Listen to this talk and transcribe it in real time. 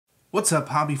What's up,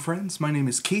 hobby friends? My name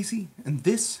is Casey, and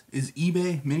this is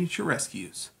eBay Miniature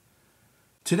Rescues.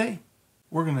 Today,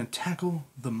 we're going to tackle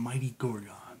the mighty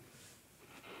Ghorgon.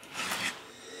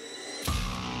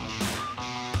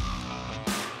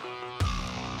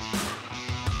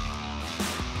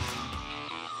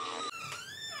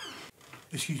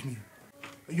 Excuse me.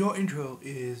 Your intro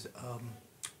is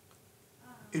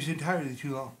entirely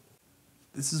too long.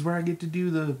 This is where I get to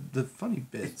do the funny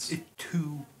bits. It's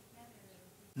too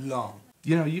long.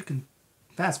 You know, you can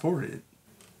fast forward it.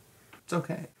 It's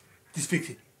okay. Just fix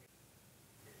it.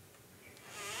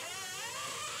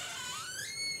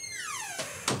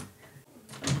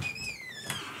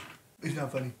 It's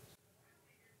not funny.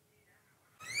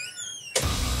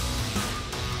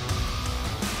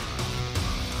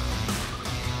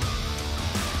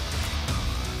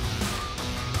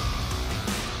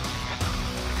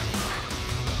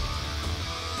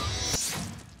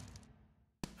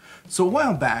 So a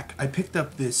while back, I picked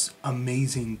up this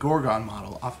amazing Ghorgon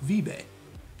model off of eBay.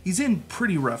 He's in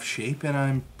pretty rough shape, and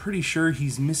I'm pretty sure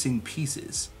he's missing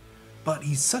pieces. But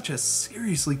he's such a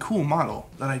seriously cool model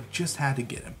that I just had to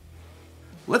get him.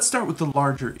 Let's start with the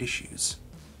larger issues.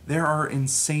 There are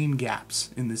insane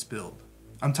gaps in this build.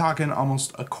 I'm talking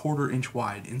almost a 1/4 inch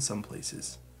wide in some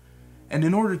places. And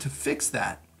in order to fix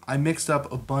that, I mixed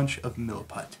up a bunch of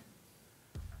milliput.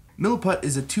 Milliput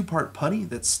is a 2-part putty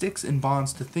that sticks and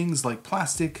bonds to things like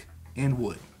plastic and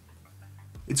wood.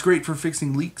 It's great for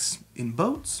fixing leaks in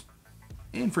boats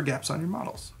and for gaps on your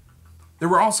models. There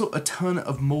were also a ton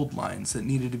of mold lines that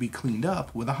needed to be cleaned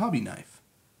up with a hobby knife.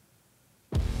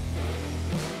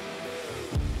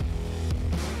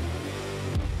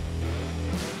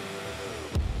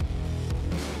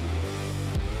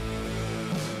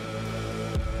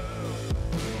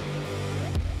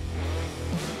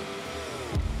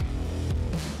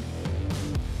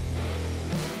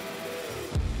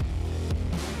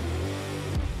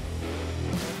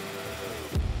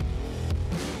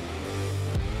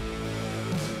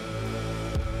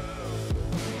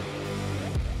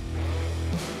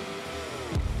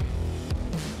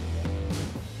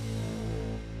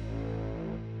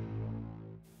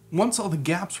 Once all the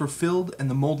gaps were filled and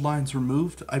the mold lines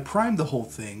removed, I primed the whole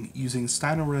thing using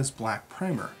Stynylrez Black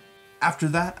Primer. After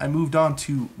that, I moved on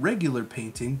to regular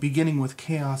painting, beginning with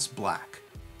Chaos Black.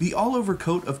 The all-over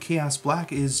coat of Chaos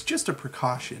Black is just a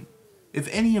precaution. If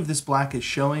any of this black is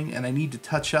showing and I need to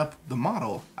touch up the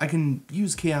model, I can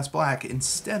use Chaos Black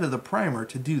instead of the primer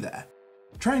to do that.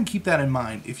 Try and keep that in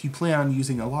mind if you plan on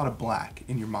using a lot of black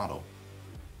in your model.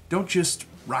 Don't just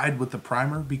ride with the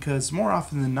primer, because more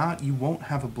often than not you won't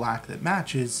have a black that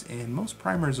matches, and most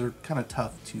primers are kind of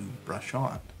tough to brush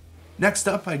on. Next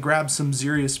up, I grabbed some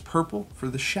Xerius Purple for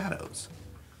the shadows.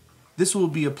 This will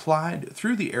be applied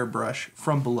through the airbrush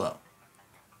from below.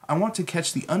 I want to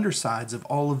catch the undersides of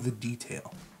all of the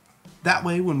detail. That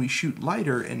way when we shoot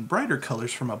lighter and brighter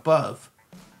colors from above,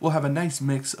 we'll have a nice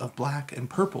mix of black and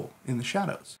purple in the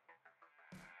shadows.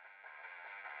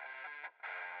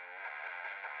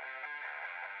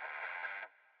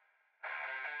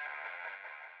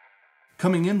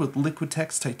 Coming in with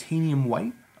Liquitex Titanium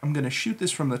White, I'm going to shoot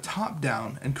this from the top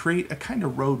down and create a kind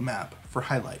of roadmap for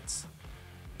highlights.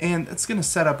 And it's going to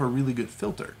set up a really good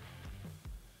filter.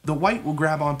 The white will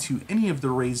grab onto any of the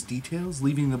raised details,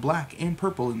 leaving the black and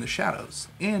purple in the shadows,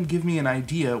 and give me an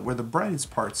idea where the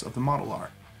brightest parts of the model are.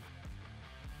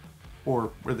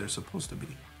 Or where they're supposed to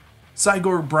be.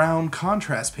 Sigmar Brown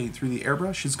contrast paint through the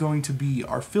airbrush is going to be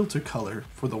our filter color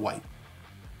for the white.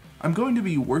 I'm going to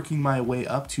be working my way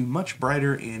up to much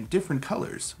brighter and different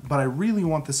colors, but I really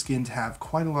want the skin to have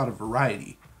quite a lot of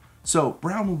variety, so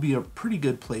brown will be a pretty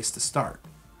good place to start.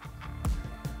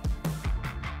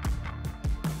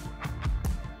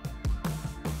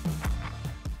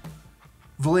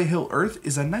 Vallejo Earth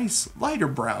is a nice lighter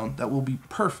brown that will be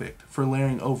perfect for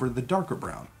layering over the darker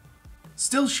brown.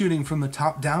 Still shooting from the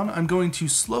top down, I'm going to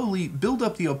slowly build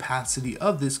up the opacity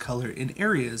of this color in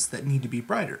areas that need to be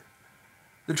brighter.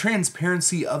 The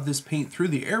transparency of this paint through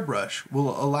the airbrush will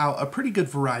allow a pretty good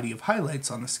variety of highlights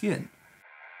on the skin.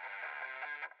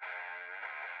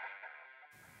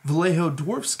 Vallejo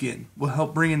Dwarf Skin will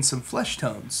help bring in some flesh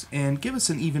tones and give us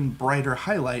an even brighter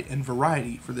highlight and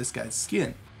variety for this guy's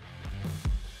skin.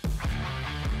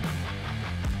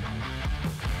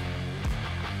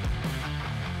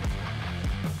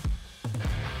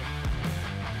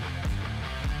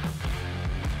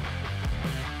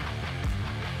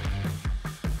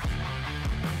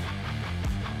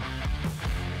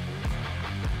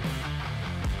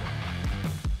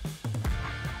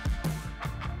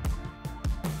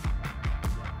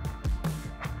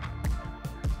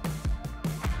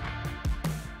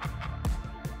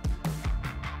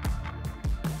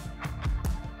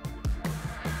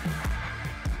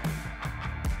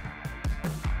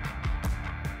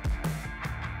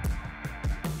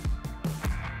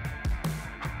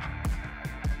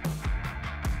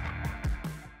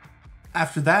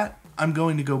 After that, I'm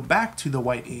going to go back to the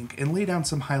white ink and lay down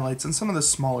some highlights on some of the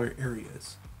smaller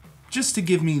areas, just to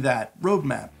give me that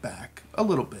roadmap back a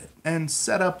little bit and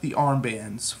set up the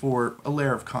armbands for a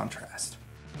layer of contrast.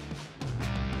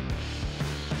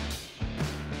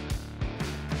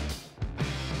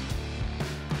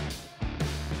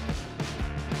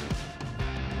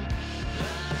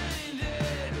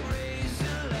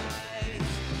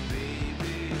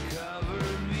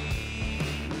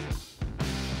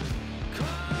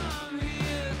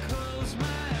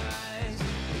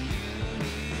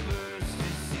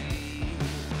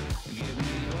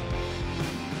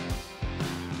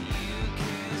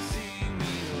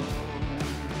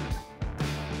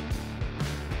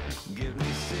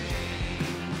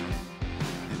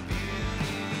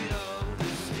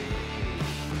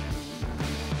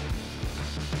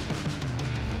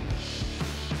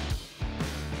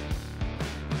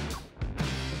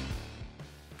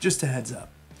 Just a heads up,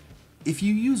 if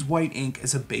you use white ink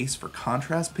as a base for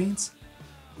contrast paints,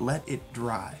 let it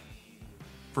dry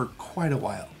for quite a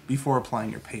while before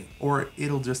applying your paint, or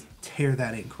it'll just tear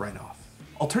that ink right off.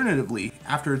 Alternatively,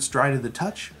 after it's dry to the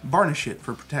touch, varnish it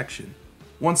for protection.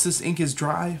 Once this ink is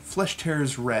dry, Flesh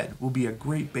Tear's Red will be a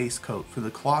great base coat for the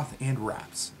cloth and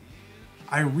wraps.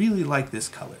 I really like this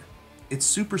color. It's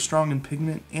super strong in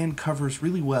pigment and covers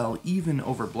really well even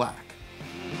over black.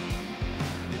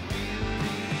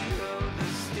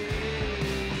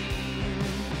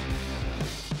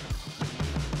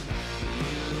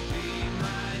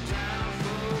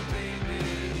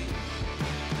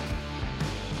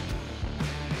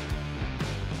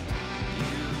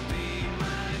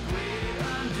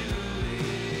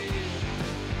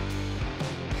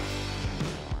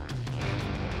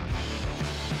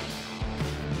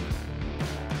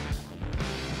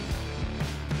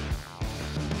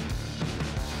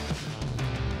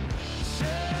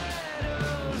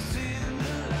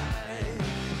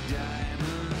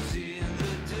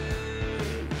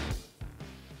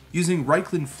 Using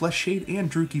Reikland Flesh Shade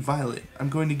and Druchii Violet, I'm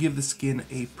going to give the skin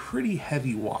a pretty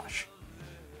heavy wash.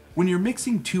 When you're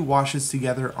mixing two washes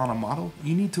together on a model,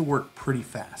 you need to work pretty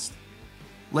fast.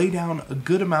 Lay down a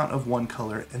good amount of one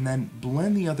color and then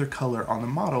blend the other color on the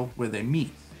model where they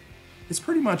meet. It's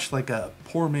pretty much like a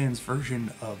poor man's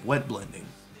version of wet blending,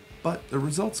 but the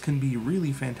results can be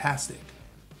really fantastic.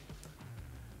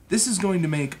 This is going to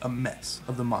make a mess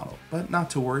of the model, but not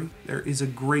to worry, there is a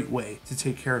great way to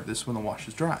take care of this when the wash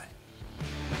is dry.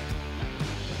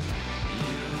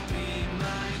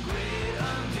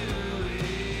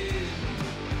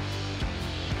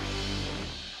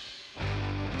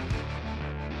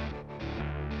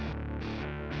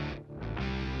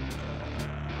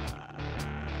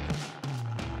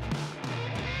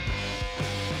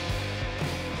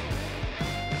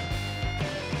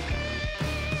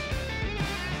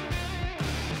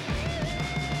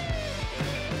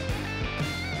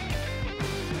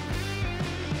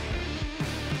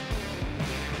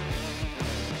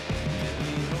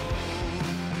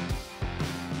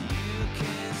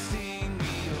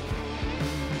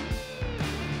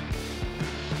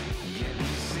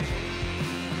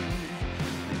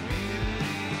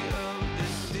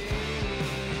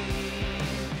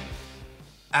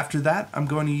 After that, I'm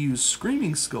going to use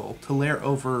Screaming Skull to layer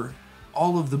over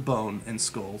all of the bone and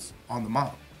skulls on the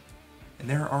model. And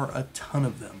there are a ton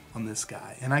of them on this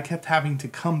guy, and I kept having to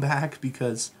come back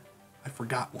because I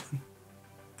forgot one.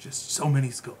 Just so many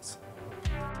skulls.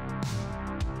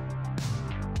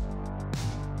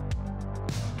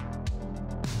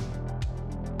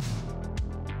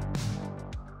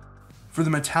 For the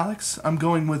metallics, I'm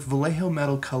going with Vallejo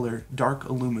Metal Color Dark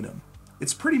Aluminum.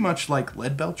 It's pretty much like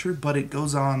Leadbelcher, but it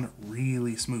goes on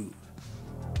really smooth.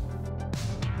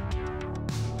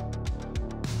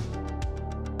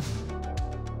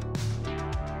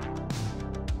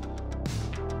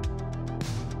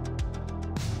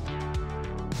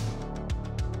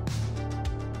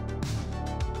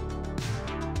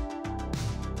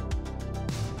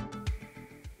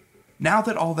 Now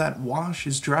that all that wash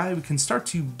is dry, we can start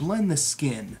to blend the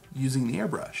skin using the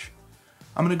airbrush.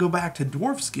 I'm going to go back to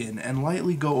Dwarf Skin and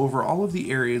lightly go over all of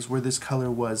the areas where this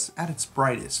color was at its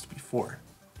brightest before.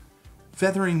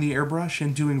 Feathering the airbrush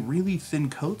and doing really thin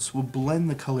coats will blend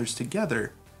the colors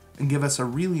together and give us a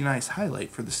really nice highlight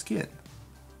for the skin.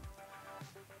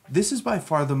 This is by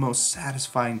far the most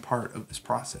satisfying part of this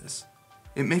process.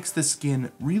 It makes the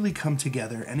skin really come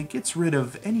together and it gets rid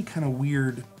of any kind of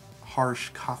weird, harsh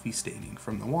coffee staining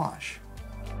from the wash.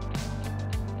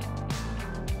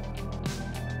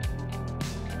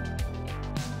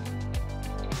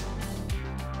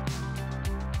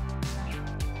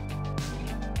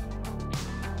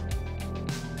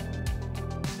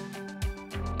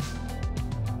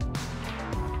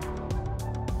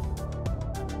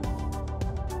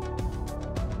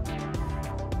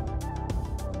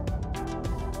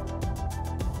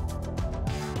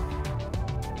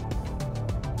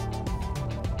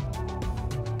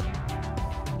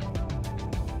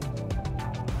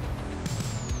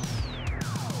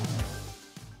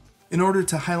 In order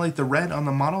to highlight the red on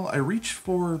the model, I reached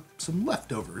for some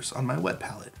leftovers on my wet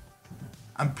palette.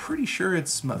 I'm pretty sure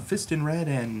it's Mephiston red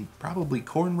and probably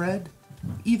corn red.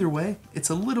 Either way, it's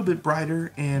a little bit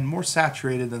brighter and more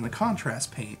saturated than the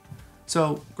contrast paint.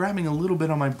 So grabbing a little bit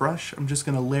on my brush, I'm just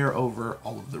going to layer over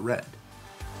all of the red.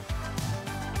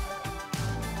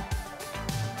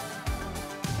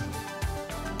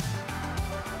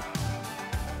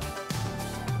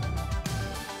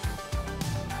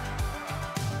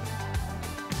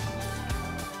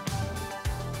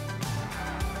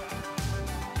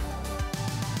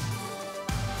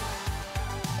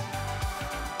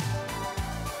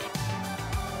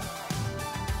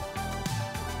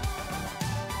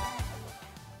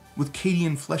 With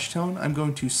Cadian Flesh Tone, I'm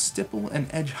going to stipple and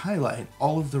edge highlight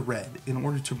all of the red in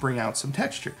order to bring out some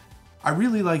texture. I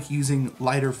really like using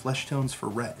lighter flesh tones for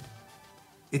red.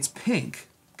 It's pink,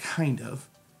 kind of,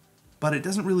 but it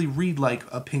doesn't really read like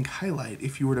a pink highlight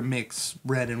if you were to mix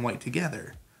red and white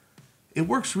together. It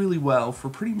works really well for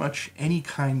pretty much any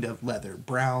kind of leather,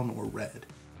 brown or red.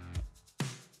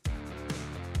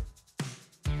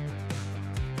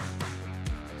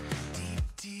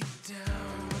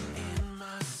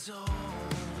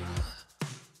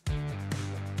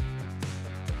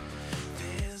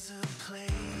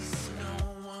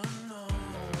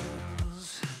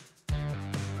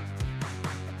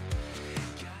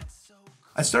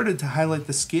 I started to highlight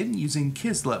the skin using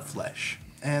Kislev flesh,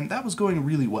 and that was going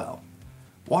really well.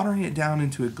 Watering it down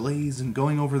into a glaze and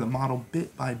going over the model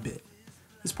bit by bit.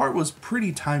 This part was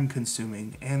pretty time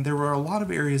consuming, and there were a lot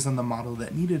of areas on the model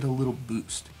that needed a little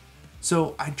boost.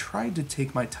 So I tried to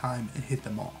take my time and hit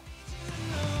them all.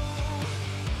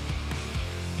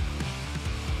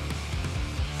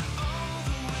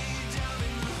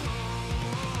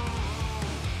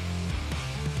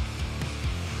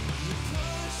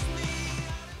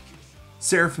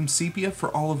 Seraphim Sepia for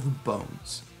all of the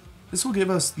bones. This will give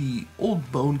us the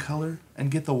old bone color and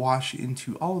get the wash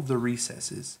into all of the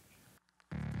recesses.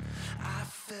 I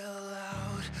fell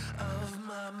out of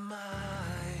my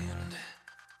mind.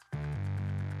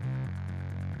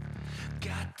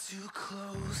 Got too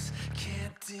close,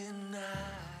 can't deny.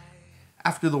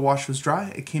 After the wash was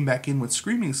dry, I came back in with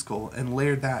Screaming Skull and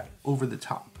layered that over the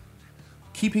top.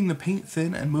 Keeping the paint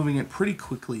thin and moving it pretty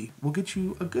quickly will get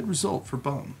you a good result for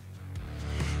bone.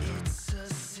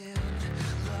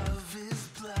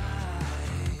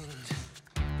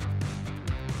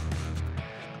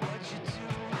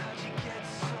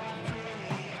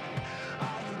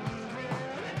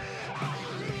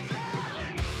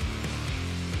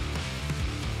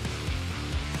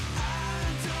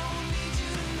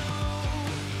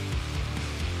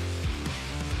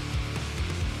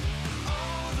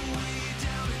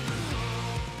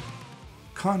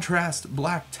 Contrast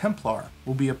Black Templar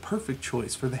will be a perfect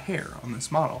choice for the hair on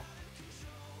this model.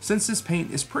 Since this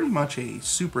paint is pretty much a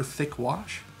super thick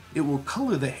wash, it will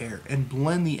color the hair and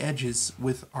blend the edges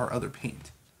with our other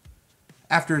paint.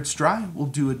 After it's dry, we'll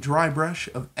do a dry brush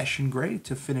of Eshin Gray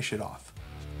to finish it off.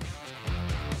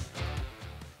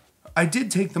 I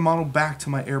did take the model back to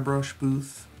my airbrush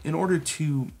booth in order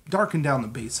to darken down the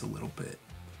base a little bit.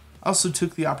 I also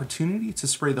took the opportunity to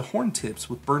spray the horn tips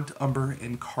with burnt umber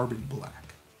and carbon black.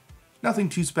 Nothing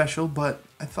too special, but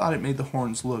I thought it made the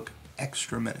horns look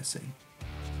extra menacing.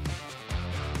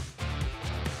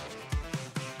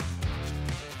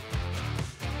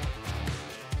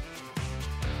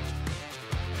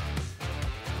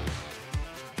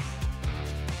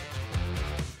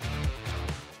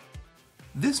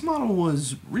 This model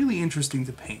was really interesting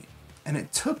to paint, and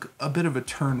it took a bit of a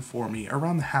turn for me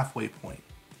around the halfway point.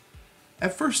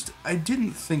 At first, I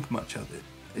didn't think much of it.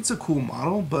 It's a cool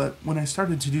model, but when I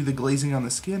started to do the glazing on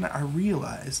the skin, I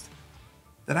realized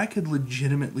that I could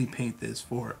legitimately paint this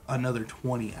for another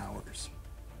 20 hours.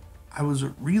 I was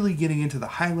really getting into the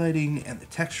highlighting and the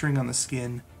texturing on the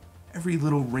skin. Every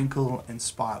little wrinkle and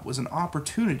spot was an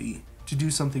opportunity to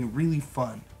do something really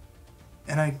fun,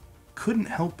 and I couldn't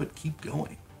help but keep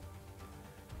going.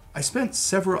 I spent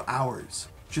several hours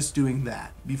just doing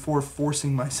that before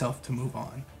forcing myself to move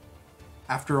on.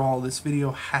 After all, this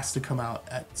video has to come out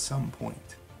at some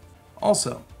point.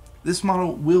 Also, this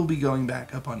model will be going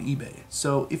back up on eBay,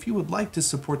 so if you would like to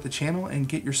support the channel and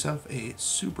get yourself a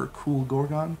super cool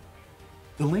Ghorgon,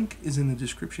 the link is in the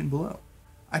description below.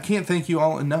 I can't thank you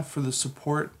all enough for the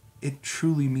support. It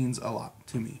truly means a lot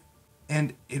to me,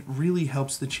 and it really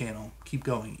helps the channel keep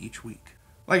going each week.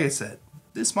 Like I said,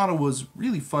 this model was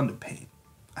really fun to paint.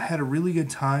 I had a really good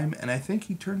time, and I think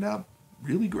he turned out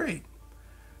really great.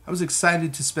 I was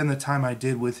excited to spend the time I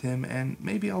did with him, and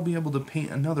maybe I'll be able to paint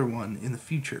another one in the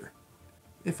future,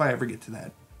 if I ever get to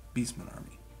that Beastman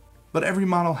army. but every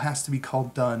model has to be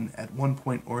called done at one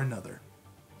point or another.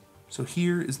 So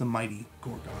here is the mighty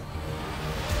Ghorgon.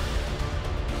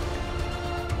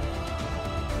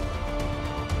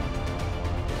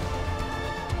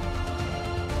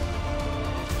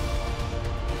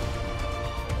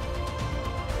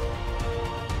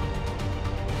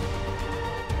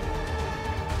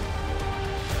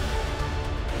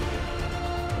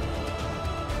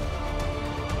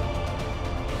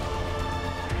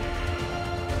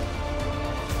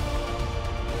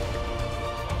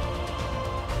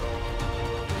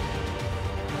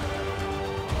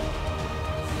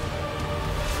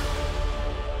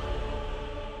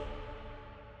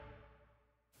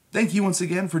 Thank you once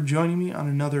again for joining me on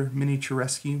another miniature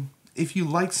rescue. If you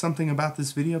like something about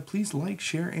this video, please like,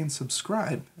 share, and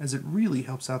subscribe, as it really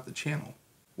helps out the channel.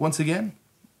 Once again,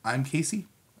 I'm Casey,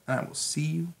 and I will see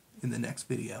you in the next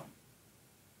video.